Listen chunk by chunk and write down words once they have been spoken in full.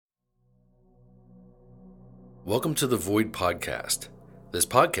Welcome to the Void Podcast. This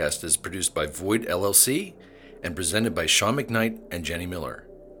podcast is produced by Void LLC and presented by Sean McKnight and Jenny Miller.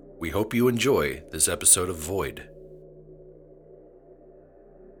 We hope you enjoy this episode of Void.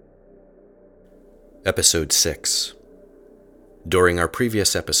 Episode 6. During our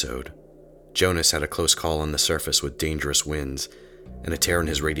previous episode, Jonas had a close call on the surface with dangerous winds and a tear in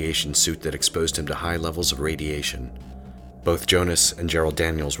his radiation suit that exposed him to high levels of radiation. Both Jonas and Gerald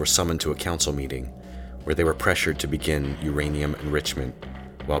Daniels were summoned to a council meeting where they were pressured to begin uranium enrichment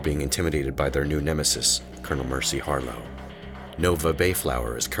while being intimidated by their new nemesis, Colonel Mercy Harlow. Nova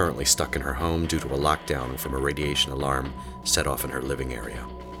Bayflower is currently stuck in her home due to a lockdown from a radiation alarm set off in her living area.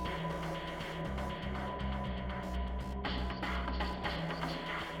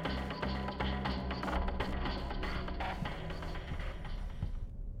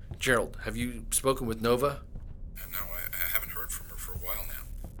 Gerald, have you spoken with Nova? No, I haven't heard from her for a while now.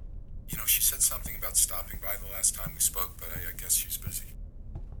 You know, she said something about stopping by the last time we spoke, but I guess she's busy.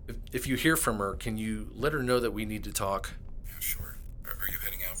 If you hear from her, can you let her know that we need to talk? Yeah, sure. Are you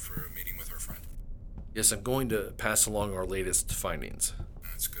heading out for a meeting with her friend? Yes, I'm going to pass along our latest findings.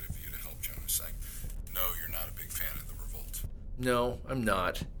 It's good of you to help, Jonas. I know you're not a big fan of the revolt. No, I'm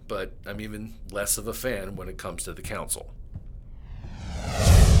not, but I'm even less of a fan when it comes to the council.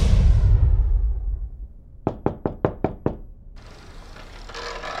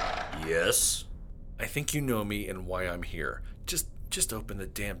 Yes? I think you know me and why I'm here. Just open the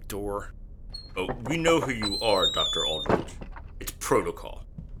damn door. Oh, we know who you are, Dr. Aldridge. It's protocol.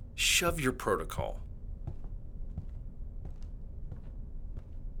 Shove your protocol.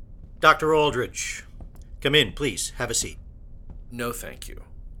 Dr. Aldridge, come in, please. Have a seat. No, thank you.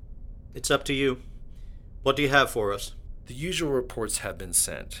 It's up to you. What do you have for us? The usual reports have been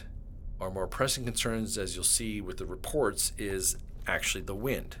sent. Our more pressing concerns, as you'll see with the reports, is actually the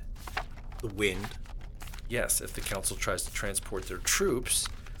wind. The wind? Yes, if the council tries to transport their troops,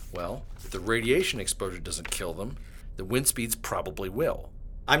 well, if the radiation exposure doesn't kill them, the wind speeds probably will.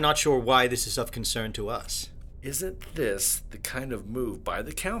 I'm not sure why this is of concern to us. Isn't this the kind of move by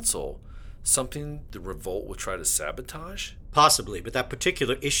the council, something the revolt will try to sabotage? Possibly, but that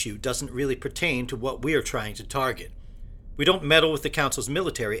particular issue doesn't really pertain to what we're trying to target. We don't meddle with the council's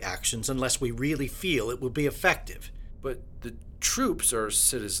military actions unless we really feel it will be effective. But the troops are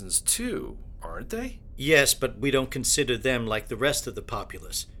citizens too, aren't they? Yes, but we don't consider them like the rest of the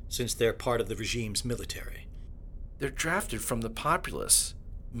populace, since they're part of the regime's military. They're drafted from the populace,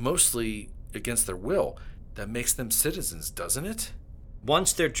 mostly against their will. That makes them citizens, doesn't it?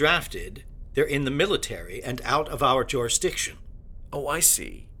 Once they're drafted, they're in the military and out of our jurisdiction. Oh, I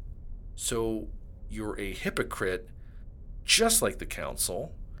see. So you're a hypocrite, just like the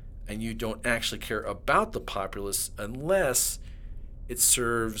council, and you don't actually care about the populace unless it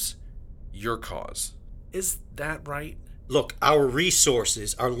serves your cause. Is that right? Look, our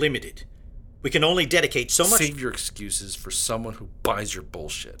resources are limited. We can only dedicate so much... Save your excuses for someone who buys your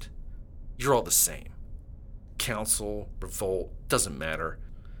bullshit. You're all the same. Council, revolt, doesn't matter.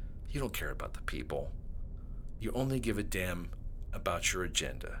 You don't care about the people. You only give a damn about your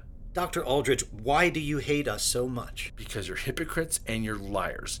agenda. Dr. Aldridge, why do you hate us so much? Because you're hypocrites and you're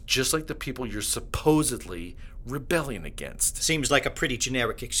liars, just like the people you're supposedly rebelling against. Seems like a pretty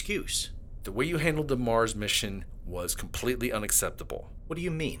generic excuse. The way you handled the Mars mission was completely unacceptable. What do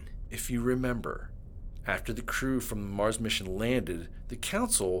you mean? If you remember, after the crew from the Mars mission landed, the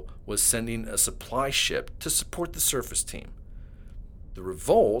Council was sending a supply ship to support the surface team. The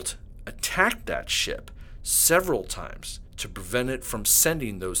revolt attacked that ship several times to prevent it from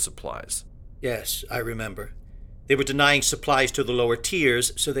sending those supplies. Yes, I remember. They were denying supplies to the lower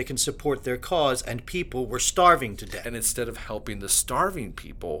tiers so they can support their cause, and people were starving to death. And instead of helping the starving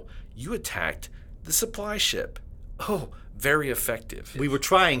people, you attacked the supply ship. Oh, very effective. We were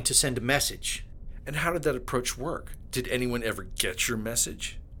trying to send a message. And how did that approach work? Did anyone ever get your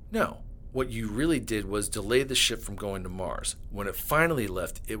message? No. What you really did was delay the ship from going to Mars. When it finally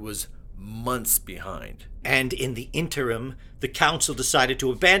left, it was months behind. And in the interim, the Council decided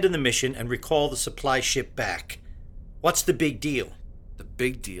to abandon the mission and recall the supply ship back. What's the big deal? The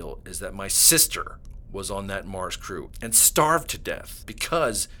big deal is that my sister was on that Mars crew and starved to death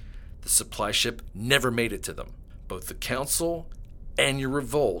because the supply ship never made it to them. Both the Council and your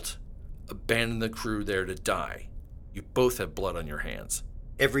revolt abandoned the crew there to die. You both have blood on your hands.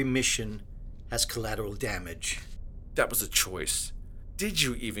 Every mission has collateral damage. That was a choice. Did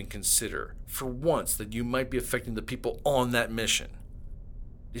you even consider, for once, that you might be affecting the people on that mission?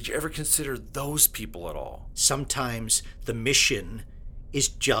 Did you ever consider those people at all? Sometimes the mission is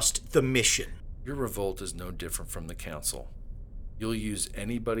just the mission. Your revolt is no different from the Council. You'll use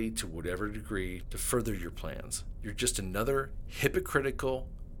anybody to whatever degree to further your plans. You're just another hypocritical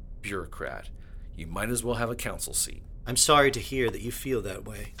bureaucrat. You might as well have a council seat. I'm sorry to hear that you feel that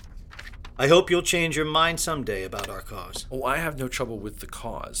way. I hope you'll change your mind someday about our cause. Oh, I have no trouble with the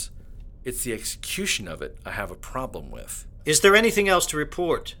cause. It's the execution of it I have a problem with. Is there anything else to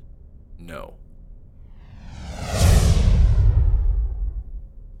report? No.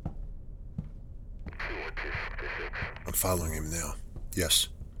 I'm following him now. Yes.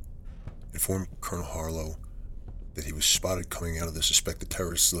 Inform Colonel Harlow that he was spotted coming out of the suspected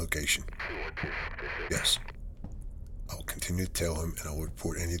terrorist's location. Yes. I will continue to tail him, and I will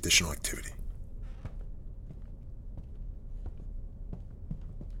report any additional activity.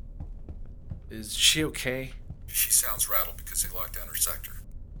 Is she okay? She sounds rattled because they locked down her sector.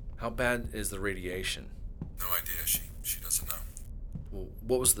 How bad is the radiation? No idea. She doesn't know. Well,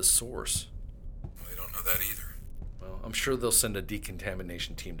 what was the source? Well, they don't know that either. Well, I'm sure they'll send a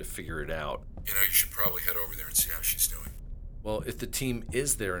decontamination team to figure it out. You know, you should probably head over there and see how she's doing. Well, if the team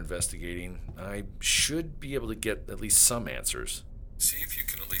is there investigating, I should be able to get at least some answers. See if you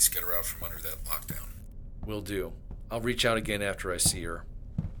can at least get her out from under that lockdown. Will do. I'll reach out again after I see her.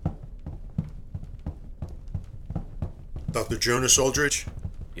 Dr. Jonas Aldrich,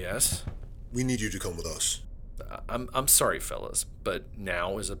 Yes? we need you to come with us. I'm sorry, fellas, but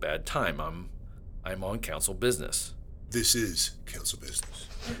now is a bad time. I'm on council business. This is council business.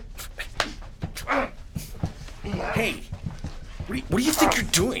 Hey! What do you think you're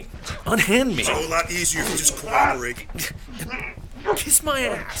doing? Unhand me! It's a whole lot easier if you just cooperate. Kiss my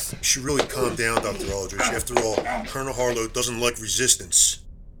ass! You should really calm down, Dr. Aldrich. After all, Colonel Harlow doesn't like resistance.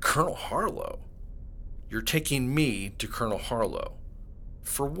 Colonel Harlow? You're taking me to Colonel Harlow.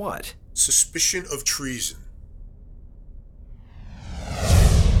 For what? Suspicion of treason.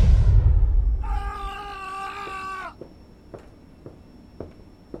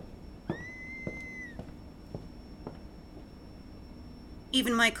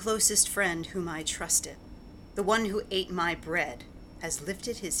 Even my closest friend, whom I trusted, the one who ate my bread, has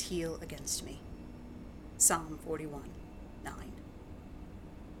lifted his heel against me. Psalm 41:9.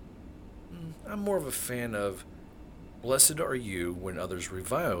 I'm more of a fan of, blessed are you when others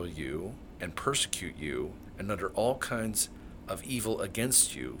revile you and persecute you and utter all kinds of evil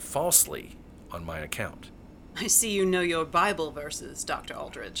against you falsely on my account. I see you know your Bible verses, Dr.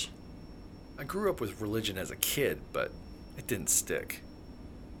 Aldridge. I grew up with religion as a kid, but it didn't stick.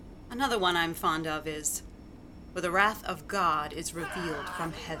 Another one I'm fond of is, for the wrath of God is revealed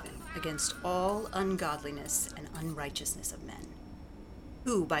from heaven against all ungodliness and unrighteousness of men,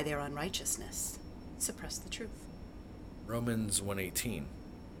 who by their unrighteousness suppress the truth. Romans 1:18.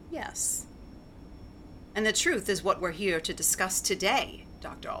 Yes. And the truth is what we're here to discuss today,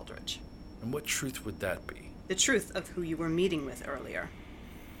 Dr. Aldridge. And what truth would that be? The truth of who you were meeting with earlier.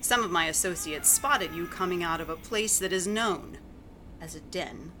 Some of my associates spotted you coming out of a place that is known as a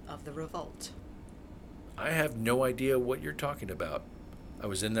den of the revolt. I have no idea what you're talking about. I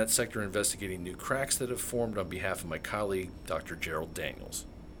was in that sector investigating new cracks that have formed on behalf of my colleague, Dr. Gerald Daniels.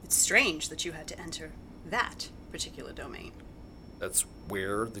 It's strange that you had to enter that particular domain. That's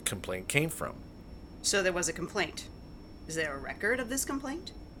where the complaint came from. So there was a complaint. Is there a record of this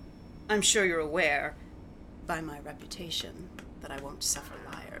complaint? I'm sure you're aware, by my reputation, that I won't suffer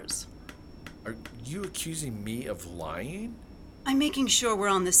liars. Are you accusing me of lying? I'm making sure we're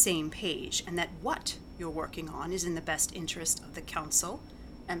on the same page and that what you're working on is in the best interest of the council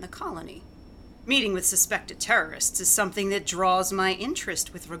and the colony. Meeting with suspected terrorists is something that draws my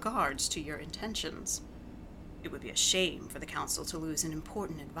interest with regards to your intentions. It would be a shame for the council to lose an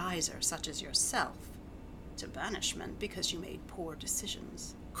important advisor such as yourself to banishment because you made poor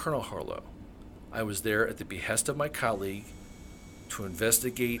decisions. Colonel Harlow, I was there at the behest of my colleague to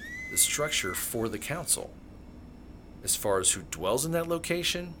investigate the structure for the council. As far as who dwells in that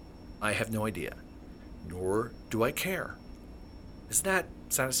location, I have no idea, nor do I care. Is that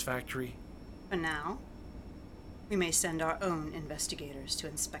satisfactory? For now, we may send our own investigators to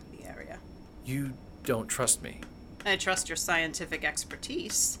inspect the area. You don't trust me. I trust your scientific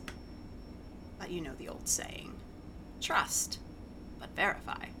expertise, but you know the old saying, trust, but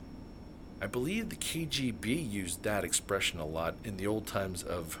verify. I believe the KGB used that expression a lot in the old times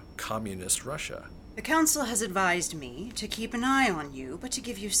of communist Russia. The council has advised me to keep an eye on you, but to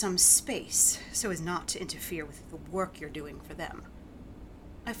give you some space, so as not to interfere with the work you're doing for them.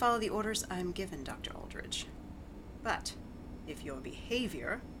 I follow the orders I'm given, Dr. Aldridge. But if your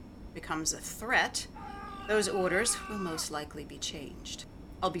behavior becomes a threat, those orders will most likely be changed.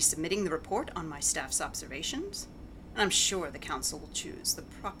 I'll be submitting the report on my staff's observations, and I'm sure the council will choose the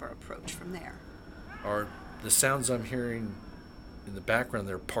proper approach from there. Are the sounds I'm hearing in the background,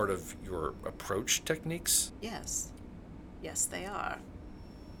 they're part of your approach techniques? Yes. Yes, they are.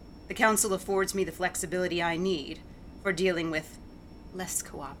 The Council affords me the flexibility I need for dealing with less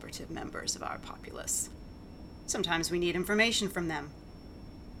cooperative members of our populace. Sometimes we need information from them.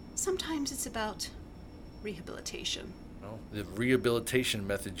 Sometimes it's about rehabilitation. Well, the rehabilitation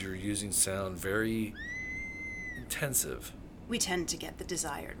methods you're using sound very intensive. We tend to get the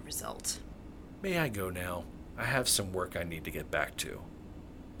desired result. May I go now? I have some work I need to get back to.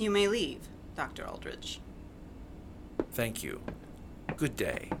 You may leave, Dr. Aldridge. Thank you. Good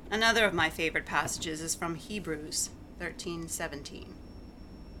day. Another of my favorite passages is from Hebrews 13:17.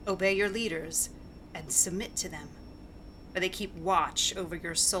 Obey your leaders and submit to them, for they keep watch over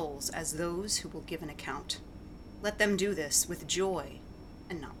your souls as those who will give an account. Let them do this with joy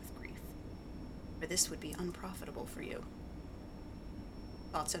and not with grief, for this would be unprofitable for you.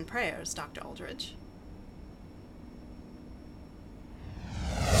 Thoughts and prayers, Dr. Aldridge.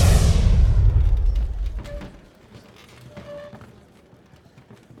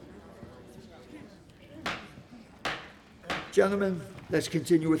 Gentlemen, let's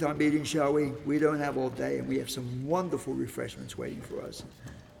continue with our meeting, shall we? We don't have all day, and we have some wonderful refreshments waiting for us.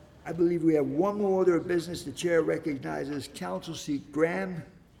 I believe we have one more order of business. The chair recognizes Council Seat Graham.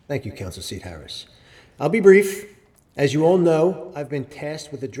 Thank you, Council Seat Harris. I'll be brief. As you all know, I've been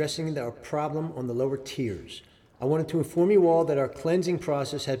tasked with addressing our problem on the lower tiers. I wanted to inform you all that our cleansing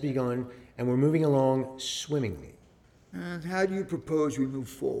process has begun, and we're moving along swimmingly. And how do you propose we move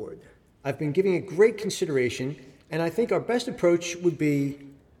forward? I've been giving it great consideration, and I think our best approach would be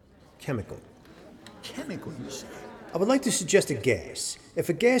chemical. Chemical, you say? I would like to suggest a gas. If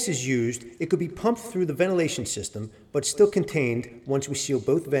a gas is used, it could be pumped through the ventilation system, but still contained once we seal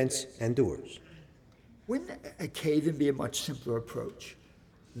both vents and doors. Wouldn't a cave-in be a much simpler approach?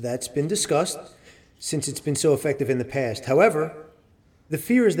 That's been discussed, since it's been so effective in the past. However, the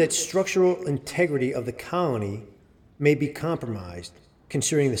fear is that structural integrity of the colony may be compromised,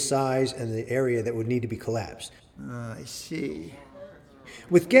 considering the size and the area that would need to be collapsed. I see.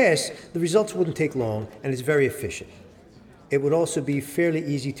 With gas, the results wouldn't take long, and it's very efficient. It would also be fairly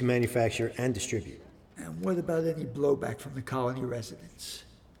easy to manufacture and distribute. And what about any blowback from the colony residents?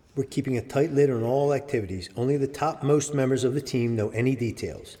 We're keeping a tight lid on all activities. Only the topmost members of the team know any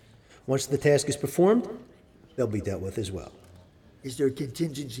details. Once the task is performed, they'll be dealt with as well. Is there a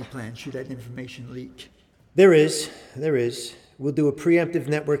contingency plan should that information leak? There is. We'll do a preemptive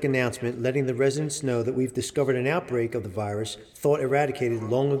network announcement letting the residents know that we've discovered an outbreak of the virus thought eradicated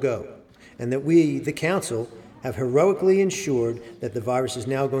long ago, and that we, the council, have heroically ensured that the virus is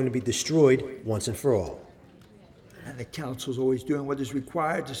now going to be destroyed once and for all. And the council's always doing what is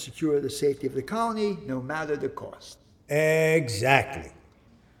required to secure the safety of the colony, no matter the cost. Exactly.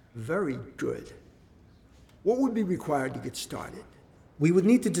 Very good. What would be required to get started? We would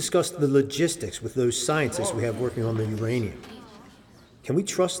need to discuss the logistics with those scientists we have working on the uranium. Can we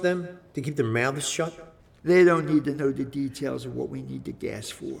trust them to keep their mouths shut? They don't need to know the details of what we need the gas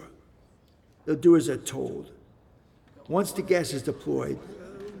for. They'll do as they're told. Once the gas is deployed,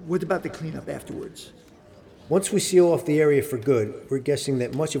 what about the cleanup afterwards? Once we seal off the area for good, we're guessing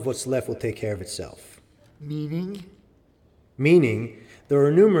that much of what's left will take care of itself. Meaning? Meaning, there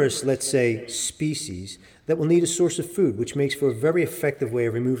are numerous, let's say, species that will need a source of food, which makes for a very effective way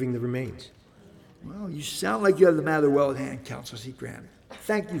of removing the remains. Well, you sound like you have the matter well at hand, Council Seat Graham.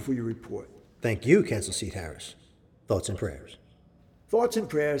 Thank you for your report. Thank you, Council Seat Harris. Thoughts and prayers. Thoughts and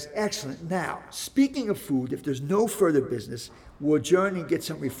prayers, excellent. Now, speaking of food, if there's no further business, we'll adjourn and get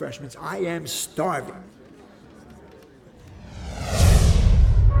some refreshments. I am starving.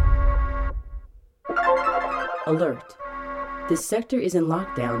 Alert. This sector is in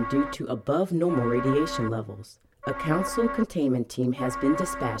lockdown due to above normal radiation levels. A council containment team has been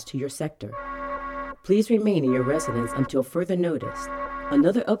dispatched to your sector. Please remain in your residence until further notice.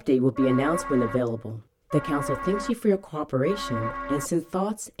 Another update will be announced when available. The council thanks you for your cooperation and sends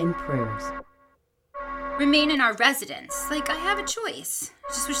thoughts and prayers. Remain in our residence. Like, I have a choice.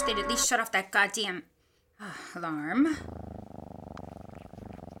 I just wish they'd at least shut off that goddamn alarm.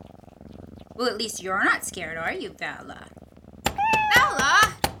 Well, at least you're not scared, are you, Vala?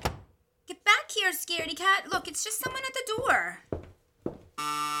 Vala! Get back here, scaredy cat. Look, it's just someone at the door.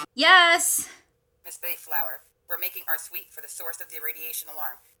 Yes? Miss Bayflower, we're making our sweep for the source of the radiation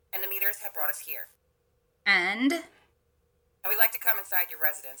alarm, and the meters have brought us here. And we'd like to come inside your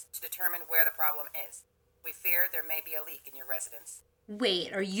residence to determine where the problem is. We fear there may be a leak in your residence. Wait,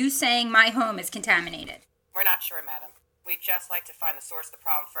 are you saying my home is contaminated? We're not sure, madam. We'd just like to find the source of the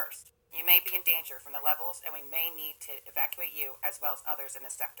problem first. You may be in danger from the levels, and we may need to evacuate you as well as others in the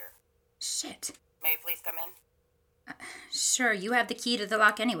sector. Shit. May we please come in? Sure, you have the key to the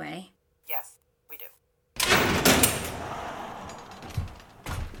lock anyway. Yes, we do.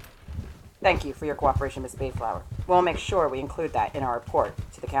 Thank you for your cooperation, Miss Bayflower. We'll make sure we include that in our report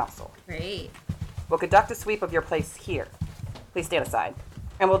to the council. Great. We'll conduct a sweep of your place here. Please stand aside.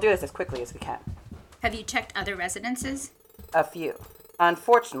 And we'll do this as quickly as we can. Have you checked other residences? A few.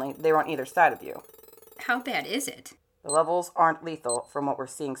 Unfortunately, they're on either side of you. How bad is it? The levels aren't lethal from what we're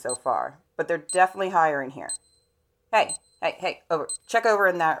seeing so far, but they're definitely higher in here. Hey, over. Check over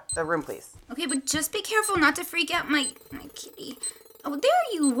in that room, please. Okay, but just be careful not to freak out my kitty. Oh, there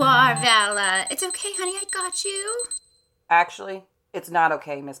you are, Vala. It's okay, honey, I got you. Actually, it's not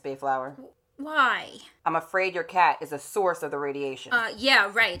okay, Miss Bayflower. Why? I'm afraid your cat is a source of the radiation. Yeah,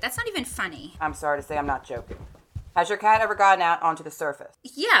 right. That's not even funny. I'm sorry to say I'm not joking. Has your cat ever gotten out onto the surface?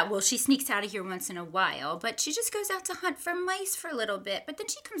 Yeah, well, she sneaks out of here once in a while, but she just goes out to hunt for mice for a little bit, but then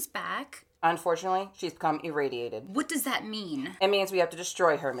she comes back. Unfortunately, she's become irradiated. What does that mean? It means we have to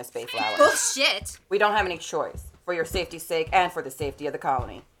destroy her, Miss Bayflower. Bullshit! We don't have any choice, for your safety's sake and for the safety of the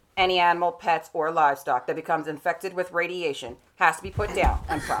colony. Any animal, pets, or livestock that becomes infected with radiation has to be put down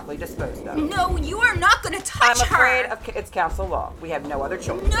and promptly disposed of. No, you are not going to touch her! I'm afraid it's council law. We have no other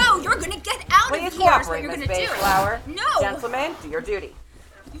choice. No, you're going to get out of here! Please cooperate, Miss Bayflower. No! Gentlemen, do your duty.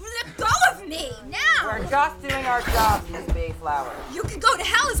 You let go of me, now! We're just doing our jobs, Miss Bayflower. You can go to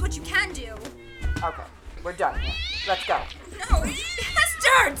hell is what you can do. Okay, we're done here. Let's go. No, you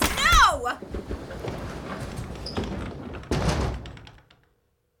bastards! No!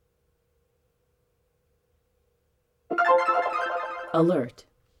 Alert.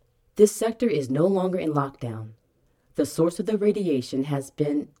 This sector is no longer in lockdown. The source of the radiation has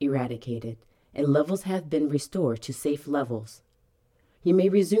been eradicated, and levels have been restored to safe levels. You may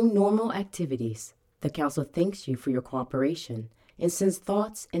resume normal activities. The Council thanks you for your cooperation and sends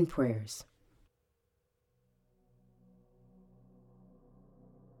thoughts and prayers.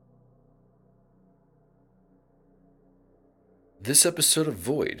 This episode of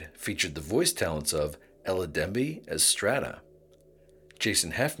Void featured the voice talents of Ella Demby as Strata,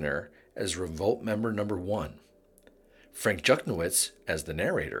 Jason Hefner as Revolt Member Number 1, Frank Juchnowitz as the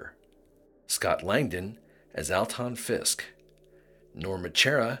narrator, Scott Langdon as Alton Fisk, Norma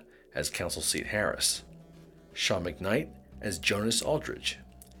Chera as Council Seat Harris, Sean McKnight as Jonas Aldridge,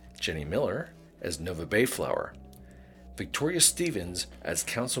 Jenny Miller as Nova Bayflower, Victoria Stevens as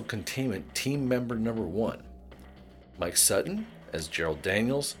Council Containment Team Member Number 1, Mike Sutton as Gerald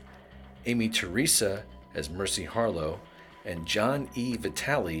Daniels, Amy Teresa as Mercy Harlow, and John E.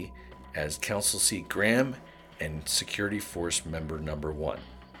 Vitale as Council Seat Graham and Security Force Member Number 1.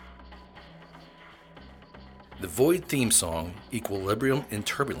 The Void theme song, Equilibrium in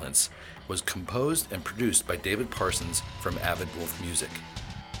Turbulence, was composed and produced by David Parsons from Avid Wolf Music.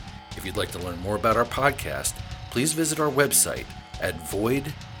 If you'd like to learn more about our podcast, please visit our website at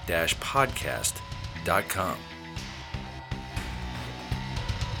void-podcast.com.